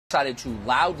decided to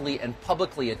loudly and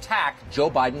publicly attack Joe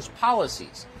Biden's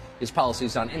policies, his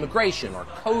policies on immigration or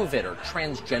COVID or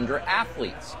transgender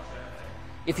athletes.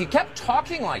 If you kept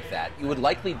talking like that, you would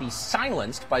likely be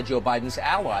silenced by Joe Biden's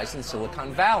allies in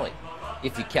Silicon Valley.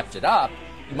 If you kept it up,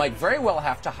 you might very well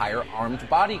have to hire armed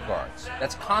bodyguards.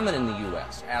 That's common in the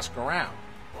U.S. Ask around.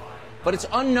 But it's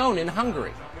unknown in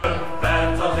Hungary.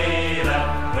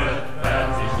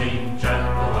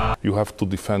 You have to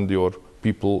defend your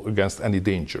people against any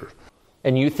danger.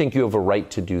 And you think you have a right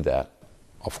to do that?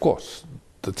 Of course.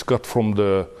 It's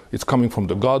coming from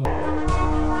the God.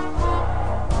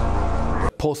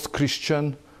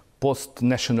 Post-Christian,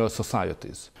 post-national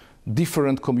societies,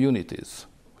 different communities,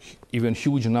 even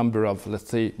huge number of, let's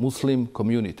say, Muslim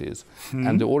communities,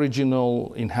 and the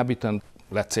original inhabitant,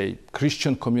 let's say,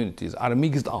 Christian communities are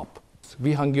mixed up.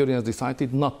 We Hungarians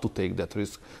decided not to take that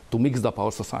risk, to mix up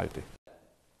our society.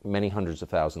 Many hundreds of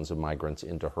thousands of migrants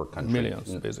into her country.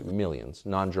 Millions, basically. Millions,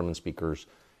 non-German speakers,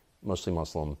 mostly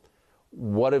Muslim.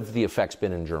 What have the effects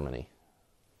been in Germany?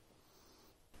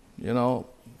 You know,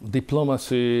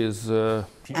 diplomacy is... And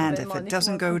if it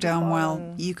doesn't go down well,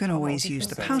 you can always use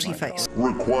the pouty face.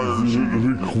 Requires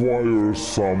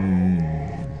some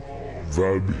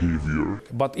bad behavior.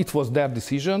 But it was their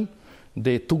decision.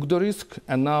 They took the risk,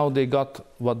 and now they got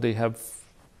what they have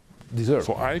deserved.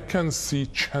 So I can see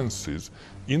chances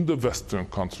in the Western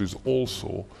countries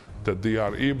also that they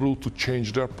are able to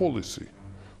change their policy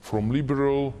from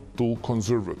liberal to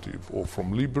conservative, or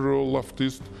from liberal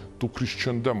leftist to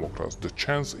Christian Democrats. The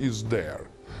chance is there,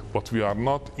 but we are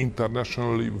not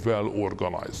internationally well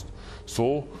organized.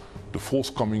 So the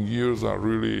forthcoming years are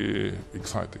really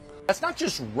exciting. That's not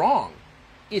just wrong,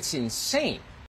 it's insane.